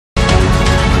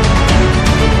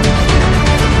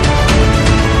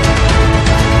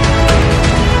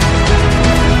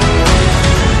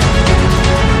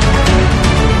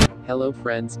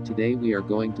friends, today we are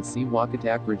going to see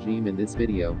Wakatak regime in this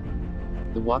video.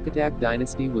 The Wakatak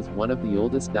dynasty was one of the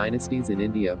oldest dynasties in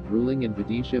India, ruling in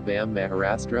Vidisha Bam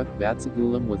Maharashtra.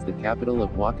 Vatsagulam was the capital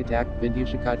of Wakatak.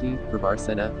 Vindhyashakati,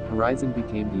 Pravarsena, Horizon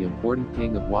became the important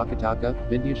king of Wakataka.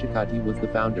 Vindhyashakati was the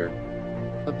founder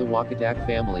of the Wakatak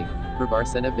family.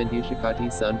 Pravarsena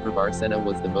Vindhyashakati's son Pravarsena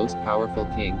was the most powerful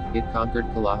king. It conquered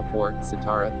Kolhapur,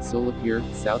 Satara, Solapur,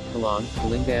 South Kalang,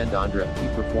 Kalinga and Andhra. He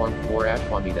performed 4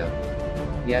 Ashwamedha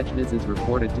yajnas is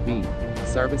reported to be.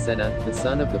 Sarvasena, the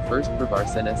son of the first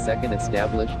Pravarsena II,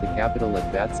 established the capital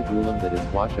at Vatsagulam, that is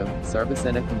Washam.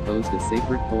 Sarvasena composed a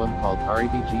sacred poem called Hari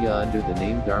Vijaya under the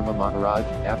name Dharma Maharaj.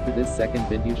 After this, second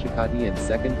Vindhyashakati and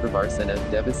second Pravarsena,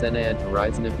 Devasena and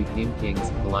Horizona became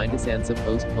kings. Kalindasansa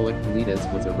post-poet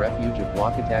Kalidas was a refuge of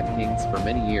Wakatak kings for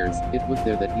many years. It was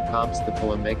there that he composed the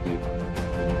poem Meghdud.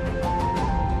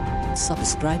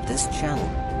 Subscribe this channel,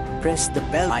 press the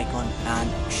bell icon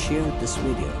and share this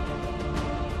video.